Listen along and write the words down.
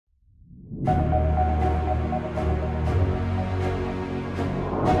Hi,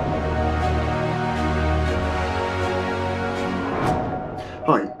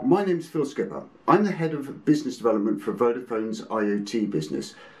 my name's Phil Skipper. I'm the Head of Business Development for Vodafone's IoT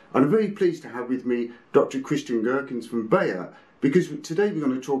business. And I'm very pleased to have with me Dr. Christian Gerkens from Bayer, because today we're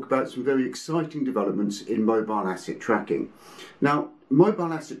going to talk about some very exciting developments in mobile asset tracking. Now,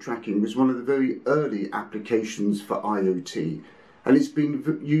 mobile asset tracking was one of the very early applications for IoT, and it's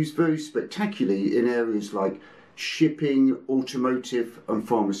been used very spectacularly in areas like shipping, automotive and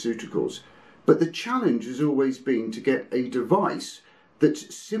pharmaceuticals. But the challenge has always been to get a device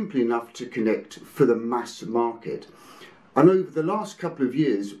that's simple enough to connect for the mass market. And over the last couple of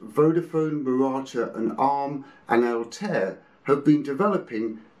years, Vodafone, Murata and Arm and Altair have been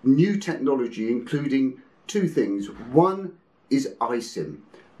developing new technology, including two things. One is eSIM,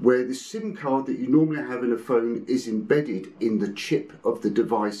 where the SIM card that you normally have in a phone is embedded in the chip of the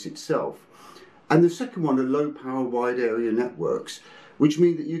device itself. And the second one are low power wide area networks, which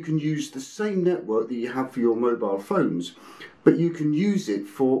mean that you can use the same network that you have for your mobile phones, but you can use it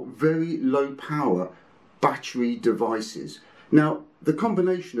for very low power battery devices. Now, the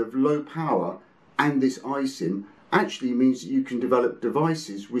combination of low power and this eSIM actually means that you can develop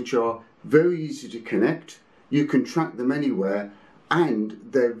devices which are very easy to connect, you can track them anywhere, and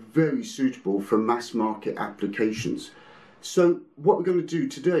they're very suitable for mass market applications. So what we're going to do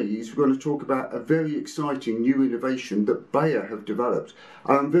today is we're going to talk about a very exciting new innovation that Bayer have developed.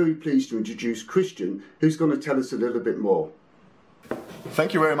 And I'm very pleased to introduce Christian, who's going to tell us a little bit more.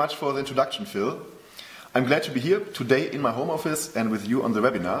 Thank you very much for the introduction, Phil. I'm glad to be here today in my home office and with you on the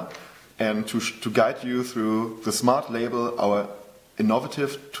webinar and to guide you through the Smart Label, our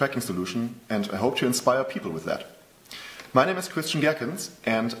innovative tracking solution, and I hope to inspire people with that. My name is Christian Gerkens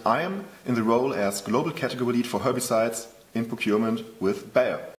and I am in the role as Global Category Lead for Herbicides in procurement with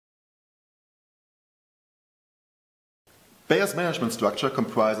Bayer. Bayer's management structure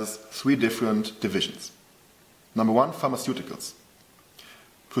comprises three different divisions. Number one, pharmaceuticals.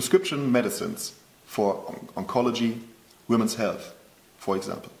 Prescription medicines for oncology, women's health, for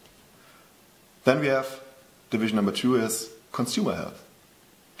example. Then we have division number two is consumer health.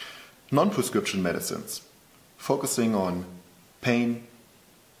 Non-prescription medicines, focusing on pain,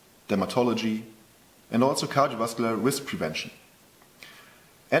 dermatology, and also cardiovascular risk prevention.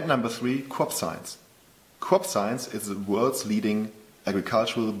 And number three, crop science. Crop science is the world's leading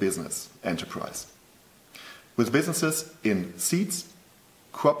agricultural business enterprise, with businesses in seeds,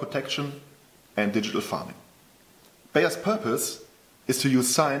 crop protection and digital farming. Bayer's purpose is to use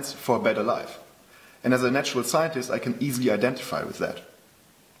science for a better life. And as a natural scientist, I can easily identify with that.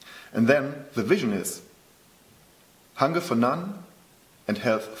 And then the vision is hunger for none and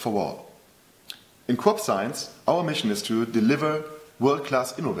health for all. In crop science, our mission is to deliver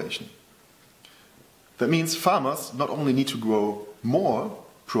world-class innovation. That means farmers not only need to grow more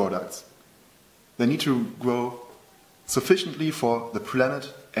products, they need to grow sufficiently for the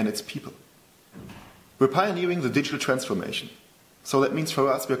planet and its people. We're pioneering the digital transformation. So that means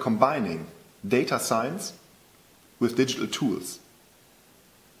for us we're combining data science with digital tools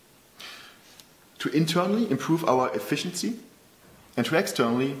to internally improve our efficiency and to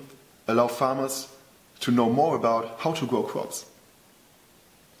externally allow farmers to know more about how to grow crops.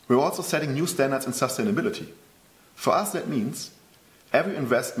 We're also setting new standards in sustainability. For us that means every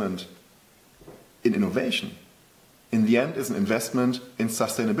investment in innovation in the end is an investment in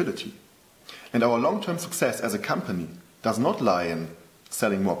sustainability. And our long-term success as a company does not lie in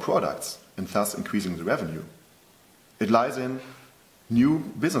selling more products and thus increasing the revenue. It lies in new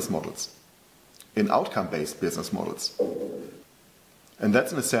business models, in outcome-based business models. And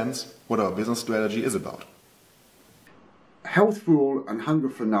that's in a sense what our business strategy is about. Health for all and hunger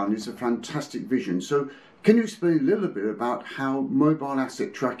for none is a fantastic vision. So can you explain a little bit about how mobile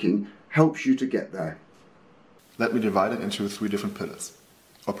asset tracking helps you to get there? Let me divide it into three different pillars: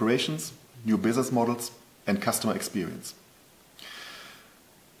 operations, new business models, and customer experience.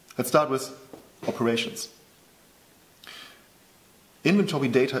 Let's start with operations. Inventory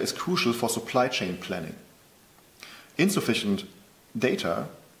data is crucial for supply chain planning. Insufficient data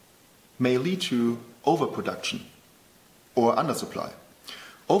may lead to overproduction or undersupply.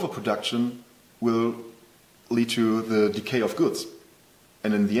 Overproduction will lead to the decay of goods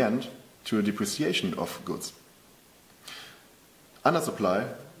and in the end to a depreciation of goods. Undersupply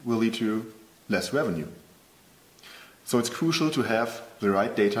will lead to less revenue. So it's crucial to have the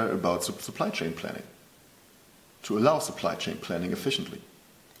right data about supply chain planning, to allow supply chain planning efficiently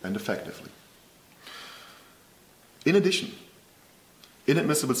and effectively. In addition,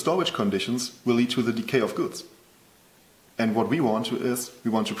 inadmissible storage conditions will lead to the decay of goods. And what we want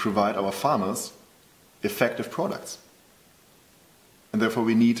to provide our farmers effective products. And therefore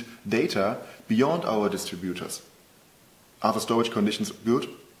we need data beyond our distributors. Are the storage conditions good?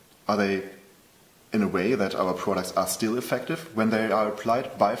 Are they in a way that our products are still effective when they are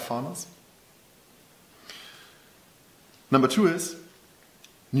applied by farmers? Number 2 is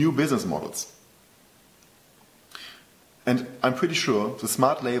new business models. And I'm pretty sure the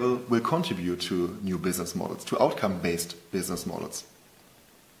smart label will contribute to new business models, to outcome-based business models.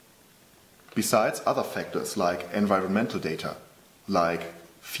 Besides other factors like environmental data, like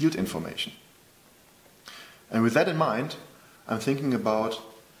field information. And with that in mind, I'm thinking about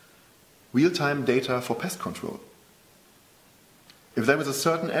real-time data for pest control. If there is a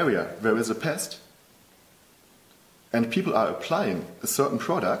certain area where there is a pest, and people are applying a certain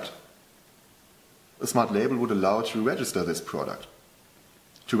product, a smart label would allow to register this product,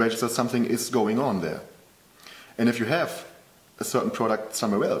 to register something is going on there. And if you have a certain product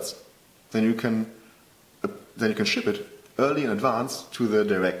somewhere else, then you can ship it early in advance to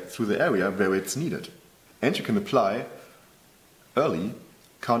the area where it's needed. And you can apply early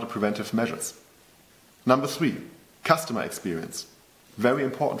counter-preventive measures. Number 3, customer experience. Very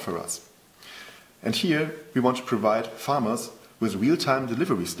important for us. And here we want to provide farmers with real-time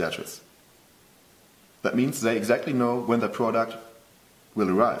delivery status. That means they exactly know when their product will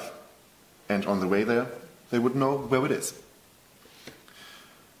arrive. And on the way there, they would know where it is.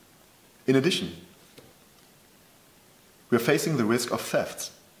 In addition, we're facing the risk of thefts.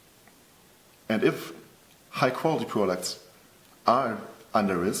 And if high-quality products are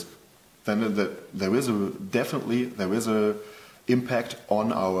under risk, then there is an impact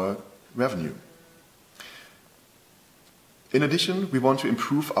on our revenue. In addition, we want to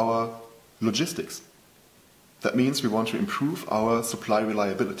improve our logistics. That means we want to improve our supply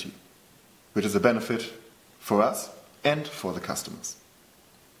reliability, which is a benefit for us and for the customers.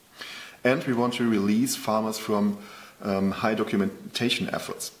 And we want to release farmers from high documentation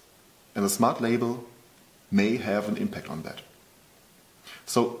efforts. And the smart label may have an impact on that.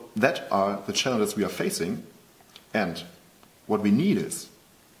 So that are the challenges we are facing, and what we need is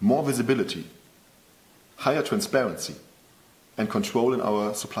more visibility, higher transparency, and control in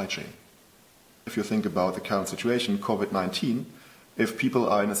our supply chain. If you think about the current situation, COVID-19, if people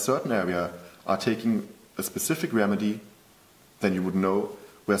are in a certain area, are taking a specific remedy, then you would know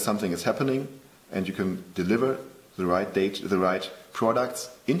where something is happening, and you can deliver the right date, the right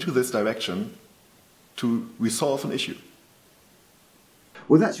products into this direction to resolve an issue.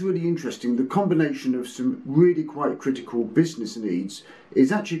 Well, that's really interesting. The combination of some really quite critical business needs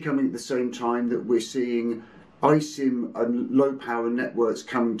is actually coming at the same time that we're seeing ISIM and low power networks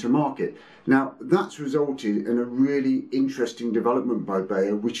coming to market. Now, that's resulted in a really interesting development by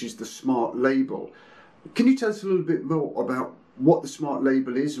Bayer, which is the smart label. Can you tell us a little bit more about what the smart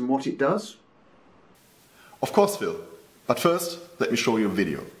label is and what it does? Of course, Phil. But first, let me show you a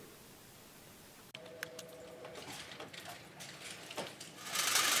video.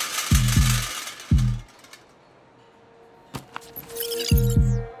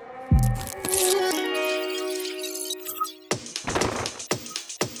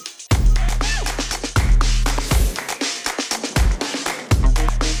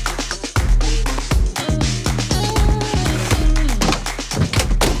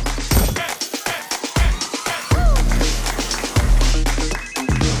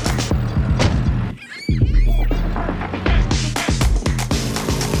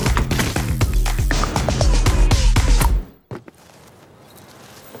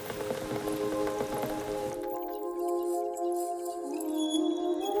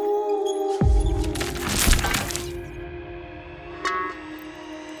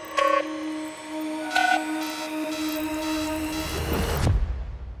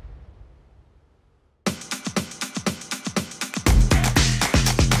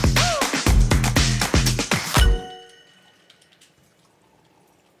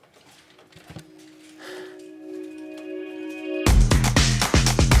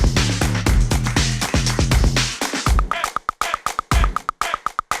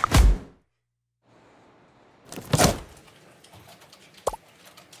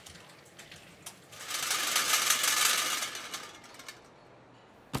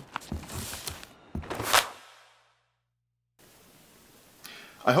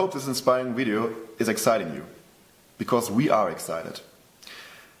 I hope this inspiring video is exciting you, because we are excited.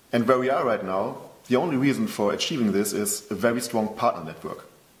 And where we are right now, the only reason for achieving this is a very strong partner network.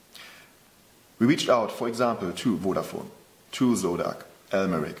 We reached out, for example, to Vodafone, to Zodak,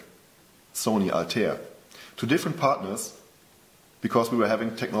 Elmeric, Sony Altair, to different partners because we were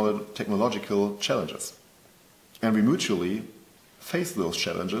having technological challenges. and we mutually face those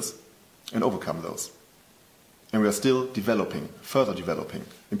challenges and overcome those. And we are still developing, further developing,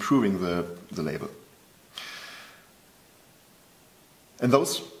 improving the label. And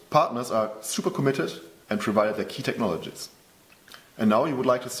those partners are super committed and provided their key technologies. And now you would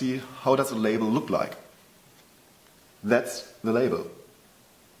like to see, how does a label look like? That's the label.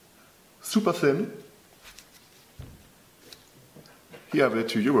 Super thin. Here I have a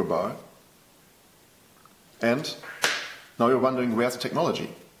 2 euro bar. And now you're wondering, where's the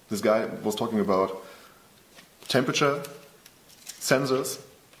technology? This guy was talking about temperature, sensors.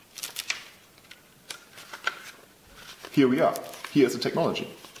 Here we are. Here is the technology.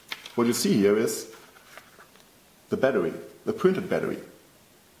 What you see here is the battery, the printed battery.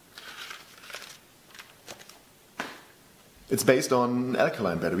 It's based on an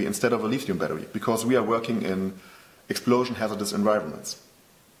alkaline battery instead of a lithium battery, because we are working in explosion hazardous environments.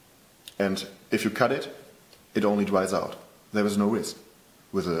 And if you cut it, it only dries out. There is no risk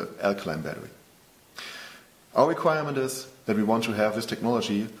with an alkaline battery. Our requirement is that we want to have this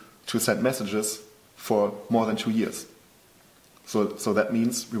technology to send messages for more than 2 years. So that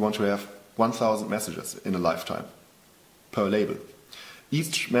means we want to have 1,000 messages in a lifetime per label.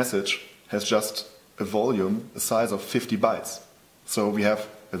 Each message has just a volume, a size of 50 bytes. So we have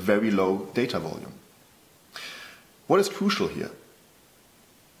a very low data volume. What is crucial here?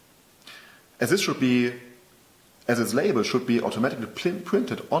 As this label should be automatically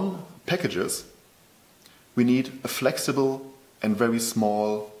printed on packages, we need a flexible and very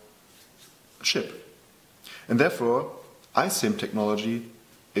small chip. And therefore, iSIM technology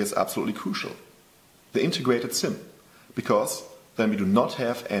is absolutely crucial. The integrated SIM, because then we do not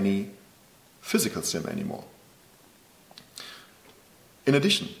have any physical SIM anymore. In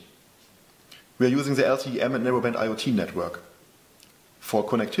addition, we are using the LTE-M and narrowband IoT network for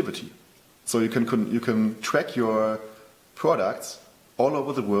connectivity. So you can track your products all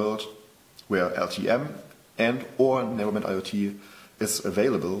over the world where LTE-M and or narrowband IoT is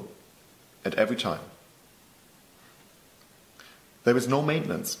available at every time. There is no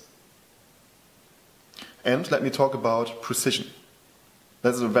maintenance. And let me talk about precision.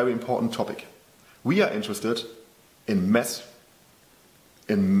 That is a very important topic. We are interested in mass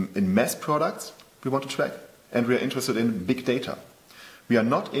products we want to track, and we are interested in big data. We are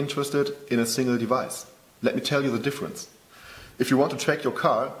not interested in a single device. Let me tell you the difference. If you want to track your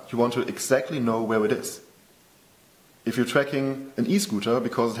car, you want to exactly know where it is. If you're tracking an e-scooter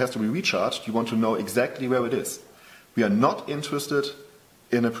because it has to be recharged, you want to know exactly where it is. We are not interested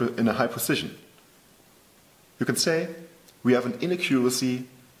in a high precision. You can say we have an inaccuracy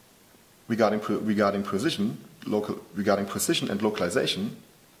regarding precision and localization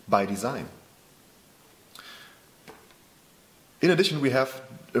by design. In addition, we have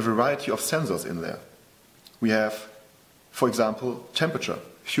a variety of sensors in there. We have, for example, temperature,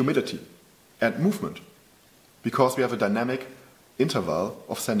 humidity, and movement, because we have a dynamic interval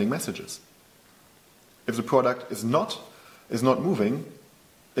of sending messages. If the product is not moving,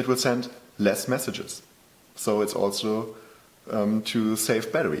 it will send less messages. So it's also to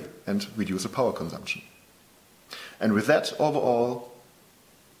save battery and reduce the power consumption. And with that, overall,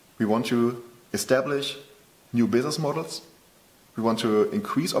 we want to establish new business models, we want to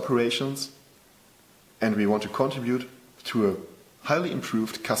increase operations, and we want to contribute to a highly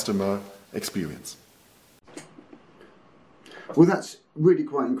improved customer experience. Well, that's really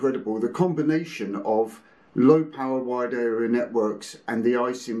quite incredible. The combination of low power wide area networks and the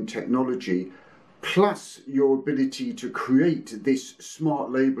iSIM technology, plus your ability to create this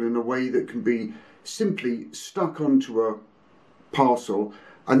smart label in a way that can be simply stuck onto a parcel,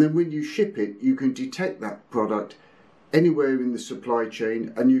 and then when you ship it, you can detect that product anywhere in the supply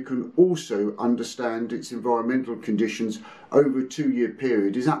chain, and you can also understand its environmental conditions over a 2-year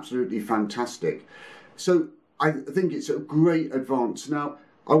period, is absolutely fantastic. So I think it's a great advance. Now,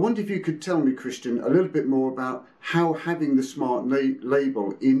 I wonder if you could tell me, Christian, a little bit more about how having the smart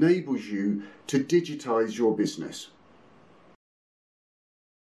label enables you to digitize your business.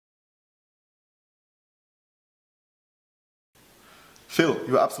 Phil,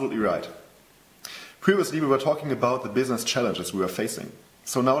 you're absolutely right. Previously, we were talking about the business challenges we are facing.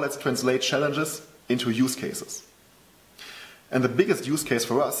 So now let's translate challenges into use cases. And the biggest use case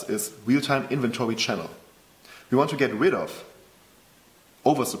for us is real-time inventory channel. We want to get rid of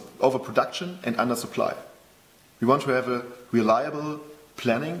overproduction and undersupply. We want to have a reliable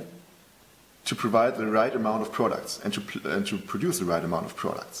planning to provide the right amount of products and to produce the right amount of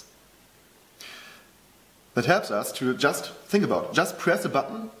products. That helps us to just think about it. Just press a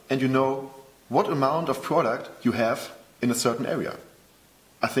button and you know what amount of product you have in a certain area.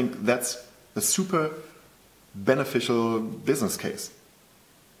 I think that's a super beneficial business case.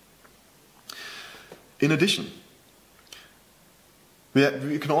 In addition,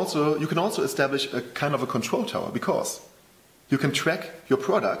 you can also establish a kind of a control tower, because you can track your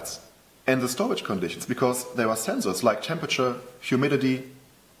products and the storage conditions, because there are sensors like temperature, humidity,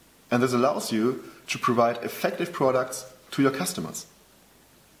 and this allows you to provide effective products to your customers.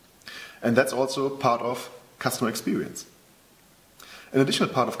 And that's also part of customer experience. An additional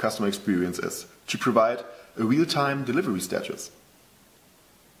part of customer experience is to provide a real-time delivery status.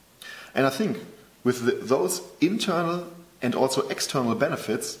 And I think with those internal and also external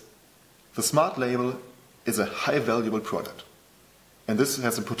benefits, the smart label is a high valuable product. And this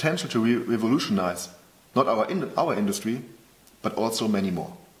has the potential to revolutionize not our industry, but also many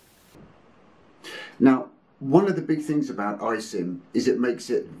more. Now, one of the big things about iSIM is it makes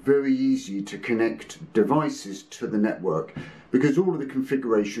it very easy to connect devices to the network, because all of the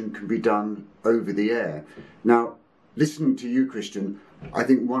configuration can be done over the air. Now, listening to you, Christian, I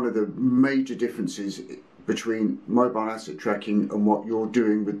think one of the major differences between mobile asset tracking and what you're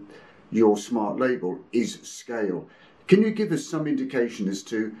doing with your smart label is scale. Can you give us some indication as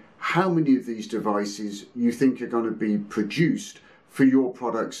to how many of these devices you think are going to be produced for your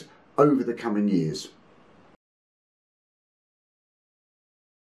products over the coming years?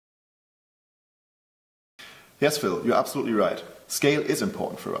 Yes, Phil, you're absolutely right. Scale is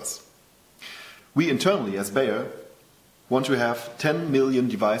important for us. We internally, as Bayer, want to have 10 million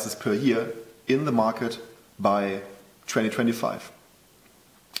devices per year in the market by 2025.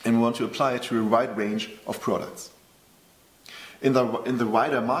 And we want to apply it to a wide range of products. In the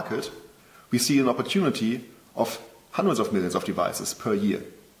wider market, we see an opportunity of hundreds of millions of devices per year.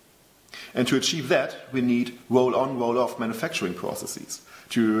 And to achieve that, we need roll-on, roll-off manufacturing processes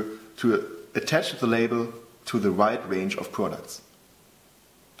to attach the label to the wide range of products.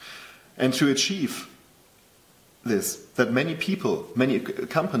 And to achieve this, that many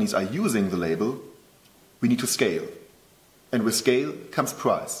companies are using the label, we need to scale. And with scale comes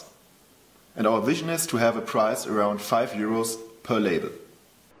price. And our vision is to have a price around €5 per label.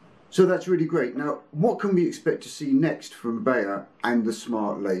 So that's really great. Now, what can we expect to see next from Bayer and the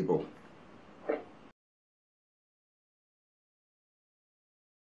smart label?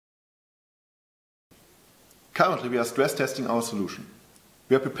 Currently, we are stress testing our solution.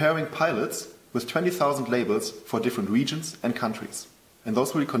 We are preparing pilots with 20,000 labels for different regions and countries, and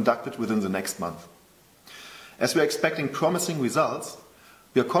those will be conducted within the next month. As we are expecting promising results,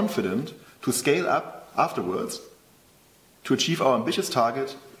 we are confident to scale up afterwards to achieve our ambitious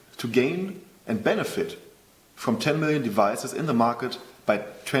target to gain and benefit from 10 million devices in the market by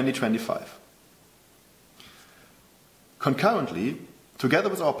 2025. Concurrently, together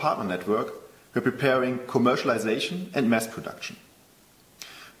with our partner network, we are preparing commercialization and mass production.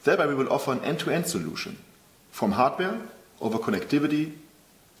 Thereby we will offer an end-to-end solution, from hardware over connectivity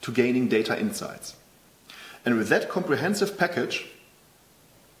to gaining data insights. And with that comprehensive package,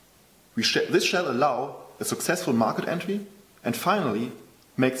 this shall allow a successful market entry and finally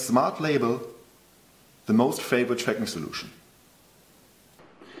make Smart Label the most favored tracking solution.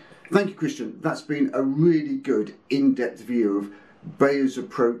 Thank you, Christian. That's been a really good in-depth view of Bayer's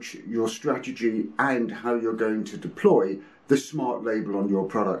approach, your strategy, and how you're going to deploy the smart label on your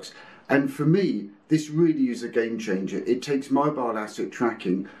products. And for me, this really is a game changer. It takes mobile asset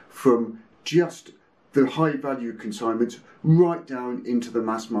tracking from just the high value consignments right down into the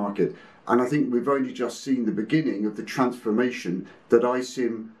mass market. And I think we've only just seen the beginning of the transformation that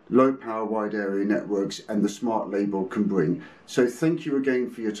iSIM, low power wide area networks and the smart label can bring. So thank you again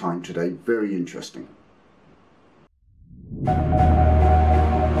for your time today. Very interesting.